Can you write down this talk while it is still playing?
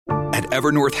At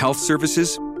Evernorth Health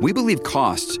Services, we believe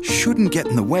costs shouldn't get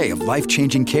in the way of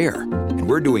life-changing care, and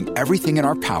we're doing everything in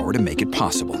our power to make it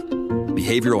possible.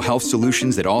 Behavioral health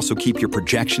solutions that also keep your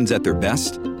projections at their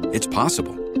best? It's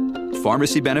possible.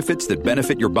 Pharmacy benefits that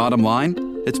benefit your bottom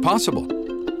line? It's possible.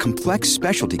 Complex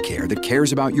specialty care that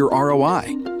cares about your ROI?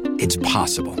 It's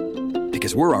possible.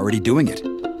 Because we're already doing it.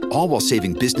 All while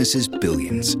saving businesses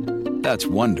billions. That's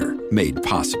Wonder made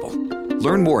possible.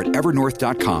 Learn more at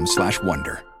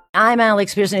evernorth.com/wonder. I'm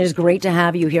Alex Pearson. It is great to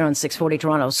have you here on 640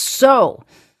 Toronto. So,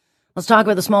 let's talk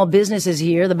about the small businesses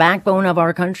here, the backbone of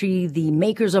our country, the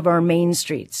makers of our main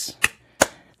streets.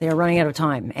 They are running out of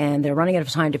time, and they're running out of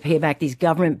time to pay back these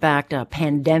government-backed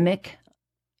pandemic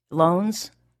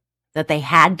loans that they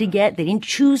had to get. They didn't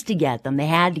choose to get them. They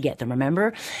had to get them,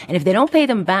 remember? And if they don't pay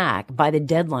them back by the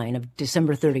deadline of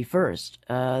December 31st,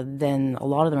 then a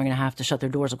lot of them are going to have to shut their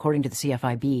doors. According to the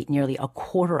CFIB, nearly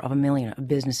 250,000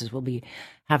 businesses will be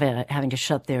having to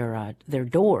shut their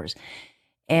doors.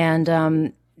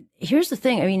 And here's the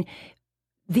thing. I mean,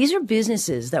 these are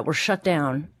businesses that were shut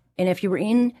down. And if you were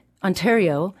in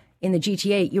Ontario, in the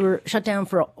GTA, you were shut down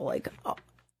for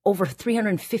over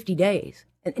 350 days.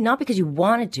 Not because you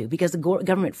wanted to, because the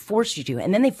government forced you to.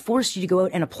 And then they forced you to go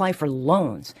out and apply for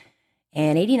loans.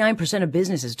 And 89% of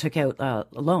businesses took out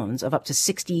loans of up to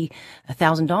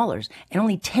 $60,000. And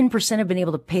only 10% have been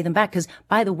able to pay them back. Because,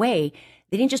 by the way,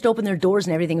 they didn't just open their doors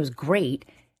and everything was great.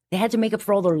 They had to make up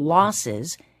for all their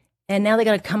losses. And now they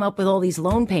got to come up with all these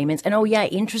loan payments. And, oh, yeah,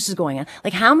 interest is going on.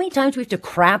 Like, how many times do we have to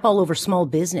crap all over small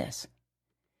business?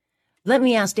 Let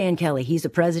me ask Dan Kelly. He's the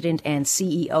president and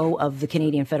CEO of the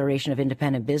Canadian Federation of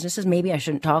Independent Businesses. Maybe I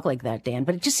shouldn't talk like that, Dan,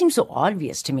 but it just seems so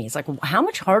obvious to me. It's like, how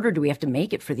much harder do we have to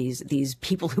make it for these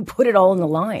people who put it all on the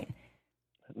line?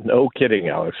 No kidding,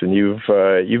 Alex. And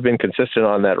you've been consistent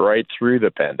on that right through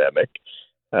the pandemic.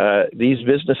 These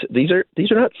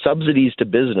are not subsidies to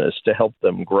business to help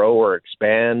them grow or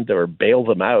expand or bail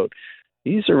them out.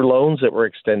 These are loans that were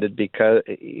extended because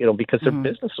their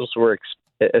businesses were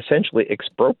essentially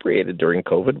expropriated during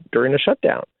COVID, during a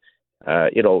shutdown.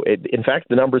 In fact,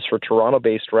 the numbers for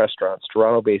Toronto-based restaurants,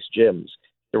 Toronto-based gyms,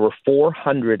 there were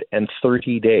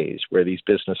 430 days where these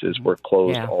businesses were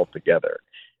closed altogether.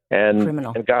 And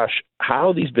gosh,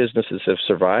 how these businesses have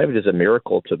survived is a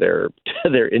miracle to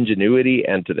their ingenuity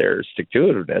and to their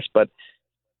stick-to-itiveness. But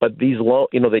these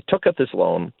they took out this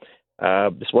loan.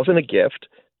 This wasn't a gift.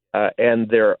 And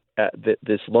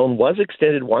this loan was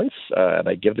extended once, and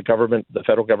I give the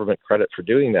federal government credit for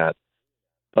doing that.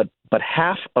 But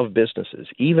half of businesses,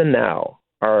 even now,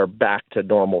 are back to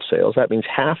normal sales. That means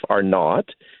half are not.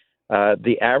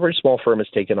 The average small firm has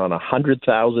taken on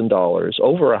 $100,000,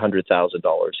 over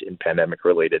 $100,000 in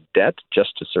pandemic-related debt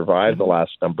just to survive the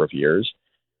last number of years.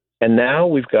 And now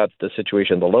we've got the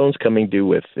situation, the loans coming due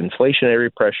with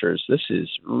inflationary pressures. This is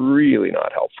really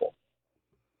not helpful.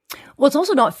 Well, it's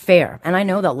also not fair. And I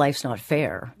know that life's not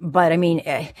fair. But I mean,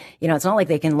 it's not like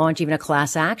they can launch even a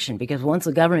class action, because once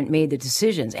the government made the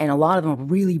decisions, and a lot of them are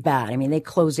really bad. I mean, they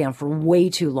closed down for way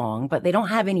too long, but they don't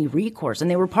have any recourse. And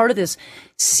they were part of this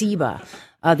CEBA,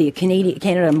 the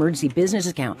Canada Emergency Business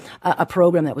Account, a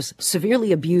program that was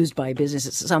severely abused by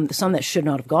businesses, some that should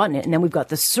not have gotten it. And then we've got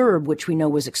the CERB, which we know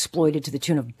was exploited to the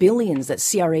tune of billions that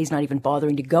CRA is not even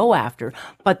bothering to go after.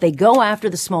 But they go after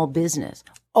the small business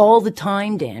all the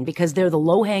time, Dan, because they're the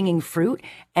low-hanging fruit.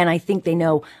 And I think they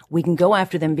know we can go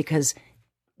after them because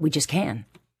we just can.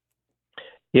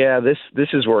 Yeah, this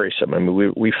is worrisome. I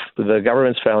mean, the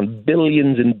government's found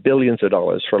billions and billions of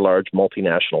dollars for large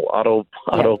multinational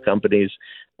auto companies,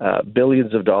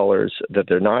 billions of dollars that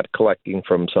they're not collecting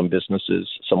from some businesses,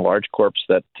 some large corps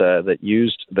that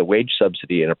used the wage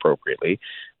subsidy inappropriately.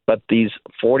 But these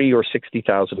 $40,000 or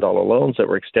 $60,000 loans that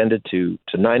were extended to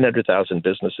 900,000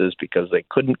 businesses because they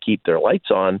couldn't keep their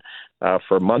lights on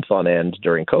for a month on end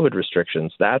during COVID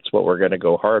restrictions, that's what we're going to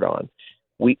go hard on.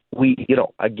 We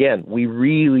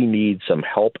really need some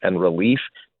help and relief.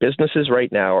 Businesses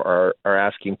right now are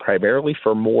asking primarily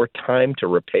for more time to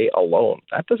repay a loan.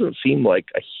 That doesn't seem like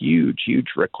a huge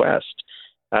request.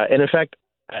 And in fact,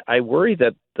 I worry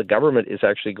that the government is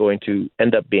actually going to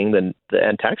end up being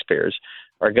and taxpayers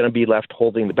are going to be left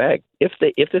holding the bag. If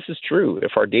this is true,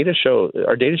 if our data shows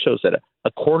that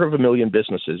 250,000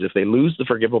 businesses, if they lose the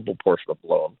forgivable portion of the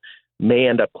loan, may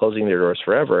end up closing their doors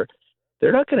forever,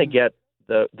 they're not going to get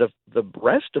the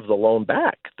rest of the loan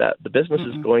back. That the business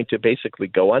is going to basically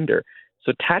go under.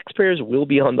 So taxpayers will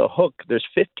be on the hook. There's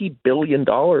 $50 billion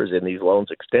in these loans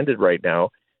extended right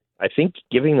now. I think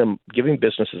giving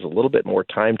businesses a little bit more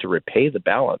time to repay the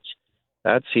balance,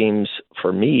 that seems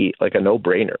for me like a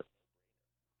no-brainer.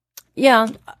 Yeah.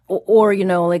 Or,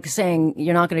 like saying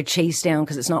you're not going to chase down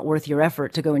because it's not worth your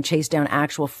effort to go and chase down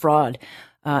actual fraud.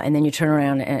 And then you turn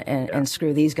around and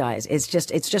screw these guys. It's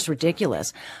just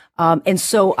ridiculous. And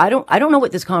so I don't know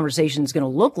what this conversation is going to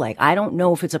look like. I don't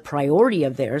know if it's a priority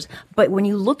of theirs, but when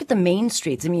you look at the main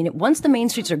streets, I mean, once the main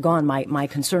streets are gone, my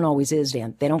concern always is,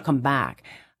 Dan, they don't come back.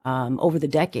 Over the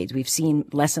decades, we've seen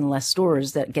less and less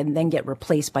stores that then get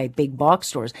replaced by big box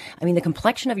stores. I mean, the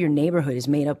complexion of your neighborhood is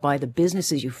made up by the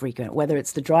businesses you frequent, whether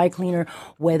it's the dry cleaner,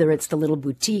 whether it's the little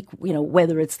boutique,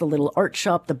 whether it's the little art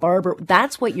shop, the barber.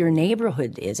 That's what your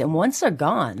neighborhood is. And once they're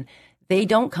gone, they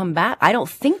don't come back. I don't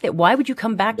think that. Why would you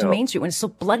come back to Main Street when it's so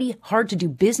bloody hard to do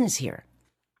business here?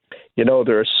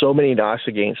 There are so many knocks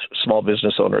against small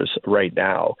business owners right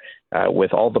now.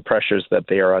 With all the pressures that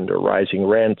they are under, rising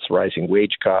rents, rising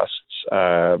wage costs,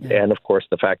 and of course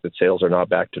the fact that sales are not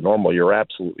back to normal. You're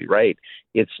absolutely right.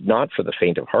 It's not for the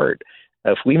faint of heart.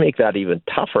 If we make that even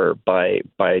tougher by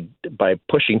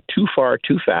pushing too far,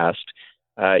 too fast,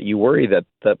 you worry that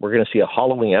we're going to see a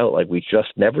hollowing out like we've just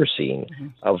never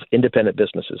seen of independent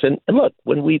businesses. And look,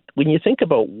 when you think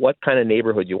about what kind of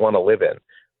neighborhood you want to live in,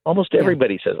 almost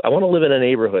everybody says, I want to live in a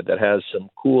neighborhood that has some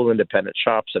cool independent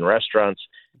shops and restaurants.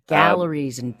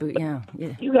 Galleries and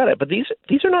you got it. But these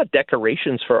are not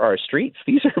decorations for our streets.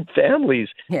 These are families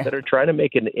that are trying to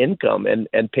make an income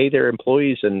and pay their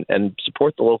employees and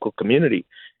support the local community.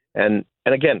 And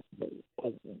again,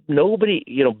 nobody,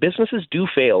 businesses do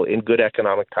fail in good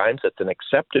economic times. That's an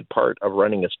accepted part of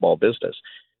running a small business.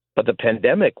 But the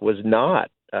pandemic was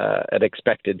not an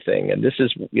expected thing. And this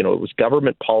is, it was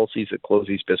government policies that close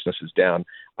these businesses down.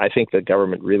 I think the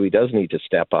government really does need to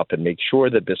step up and make sure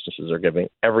that businesses are given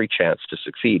every chance to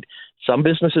succeed. Some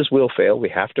businesses will fail. We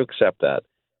have to accept that.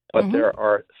 But there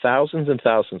are thousands and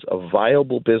thousands of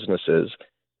viable businesses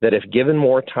that, if given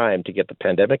more time to get the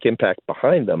pandemic impact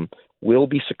behind them, will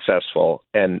be successful.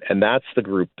 And that's the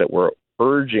group that we're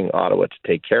urging Ottawa to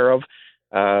take care of.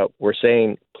 We're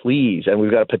saying, please, and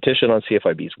we've got a petition on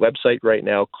CFIB's website right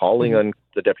now calling on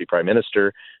the Deputy Prime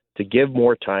Minister to give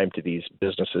more time to these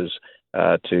businesses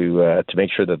to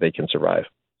make sure that they can survive.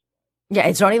 Yeah,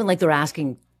 it's not even like they're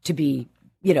asking to be,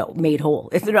 made whole.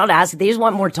 If they're not asking, they just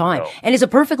want more time. No. And it's a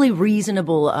perfectly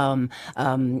reasonable,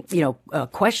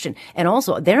 question. And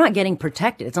also, they're not getting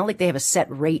protected. It's not like they have a set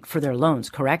rate for their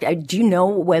loans, correct? Do you know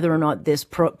whether or not this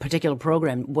particular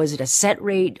program, was it a set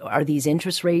rate? Are these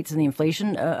interest rates and the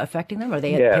inflation affecting them? Are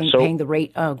they paying the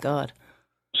rate? Oh, God.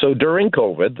 So during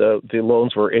COVID, the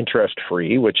loans were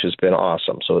interest-free, which has been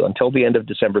awesome. So until the end of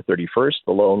December 31st,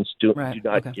 the loans do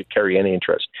not carry any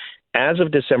interest. As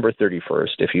of December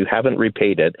 31st, if you haven't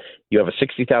repaid it, you have a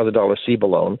 $60,000 CEBA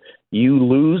loan. You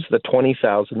lose the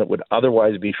 $20,000 that would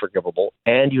otherwise be forgivable,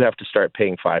 and you have to start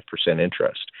paying 5%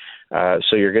 interest.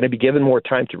 So you're going to be given more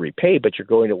time to repay, but you're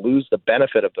going to lose the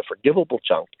benefit of the forgivable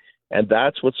chunk, and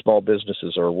that's what small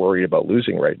businesses are worried about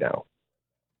losing right now.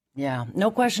 Yeah,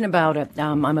 no question about it.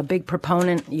 I'm a big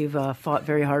proponent. You've fought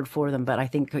very hard for them, but I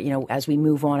think, as we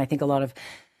move on, I think a lot of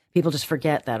people just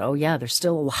forget that, there's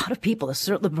still a lot of people.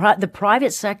 The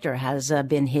private sector has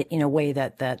been hit in a way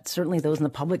that certainly those in the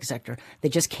public sector,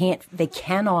 they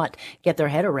cannot get their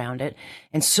head around it.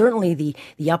 And certainly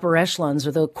the upper echelons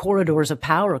or the corridors of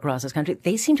power across this country,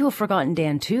 they seem to have forgotten,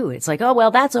 Dan, too. It's like,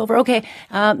 that's over. Okay,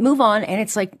 move on. And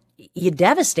it's like, you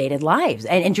devastated lives.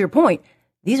 And to your point,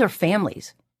 these are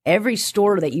families. Every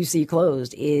store that you see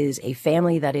closed is a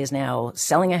family that is now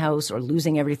selling a house or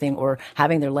losing everything or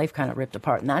having their life kind of ripped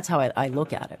apart. And that's how I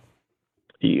look at it.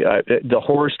 The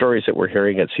horror stories that we're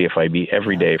hearing at CFIB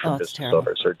every day from business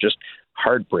owners are just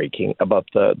heartbreaking about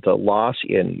the loss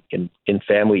in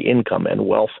family income and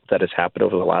wealth that has happened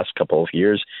over the last couple of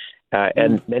years.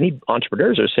 And many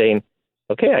entrepreneurs are saying,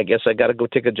 okay, I guess I got to go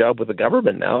take a job with the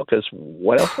government now, because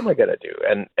what else am I going to do?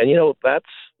 And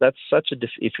that's such a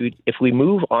if we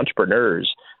move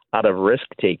entrepreneurs out of risk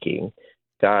taking,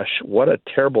 gosh, what a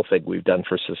terrible thing we've done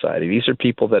for society. These are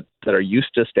people that are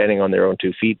used to standing on their own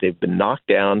 2 feet. They've been knocked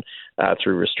down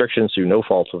through restrictions through no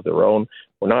fault of their own.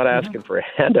 We're not asking for a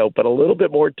handout, but a little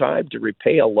bit more time to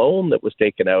repay a loan that was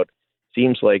taken out.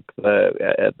 Seems like,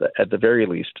 at the very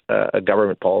least, a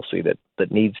government policy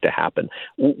that needs to happen.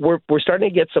 We're starting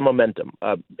to get some momentum.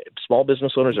 Small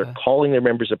business owners are calling their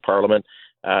members of parliament.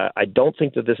 I don't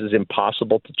think that this is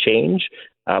impossible to change,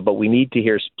 but we need to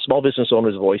hear small business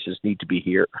owners' voices need to be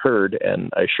heard,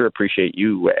 and I sure appreciate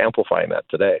you amplifying that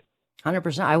today.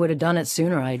 100%. I would have done it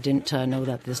sooner. I didn't know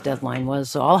that this deadline was,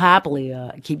 so I'll happily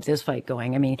keep this fight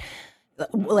going. I mean,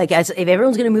 if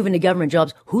everyone's going to move into government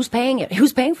jobs, who's paying it?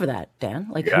 Who's paying for that,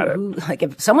 Dan?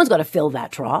 If someone's got to fill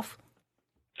that trough.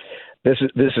 This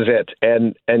is it,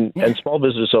 and small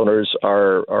business owners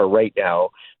are right now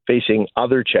facing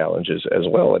other challenges as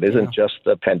well. It isn't just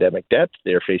the pandemic debt;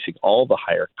 they're facing all the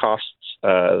higher costs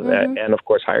and, of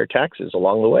course, higher taxes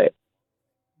along the way.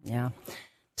 Yeah,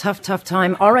 tough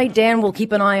time. All right, Dan, we'll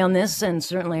keep an eye on this, and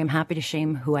certainly I'm happy to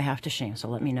shame who I have to shame. So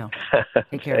let me know.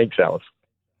 Take care. Thanks, Alice.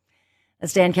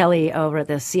 That's Dan Kelly over at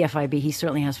the CFIB. He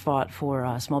certainly has fought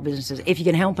for small businesses. If you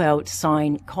can help out,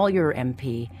 call your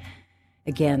MP.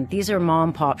 Again, these are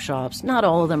mom pop shops. Not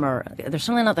all of them are. They're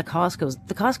certainly not the Costco's.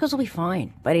 The Costco's will be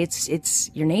fine, but it's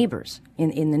your neighbors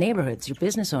in the neighborhoods, your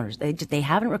business owners. They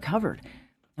haven't recovered.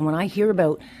 And when I hear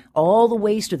about all the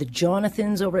waste of the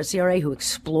Jonathans over at CRA who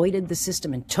exploited the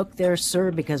system and took their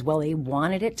CERB because, well, they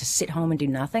wanted it to sit home and do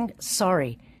nothing,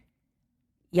 sorry,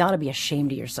 you ought to be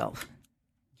ashamed of yourself,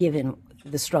 given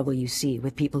the struggle you see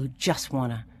with people who just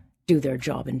want to do their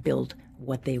job and build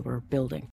what they were building.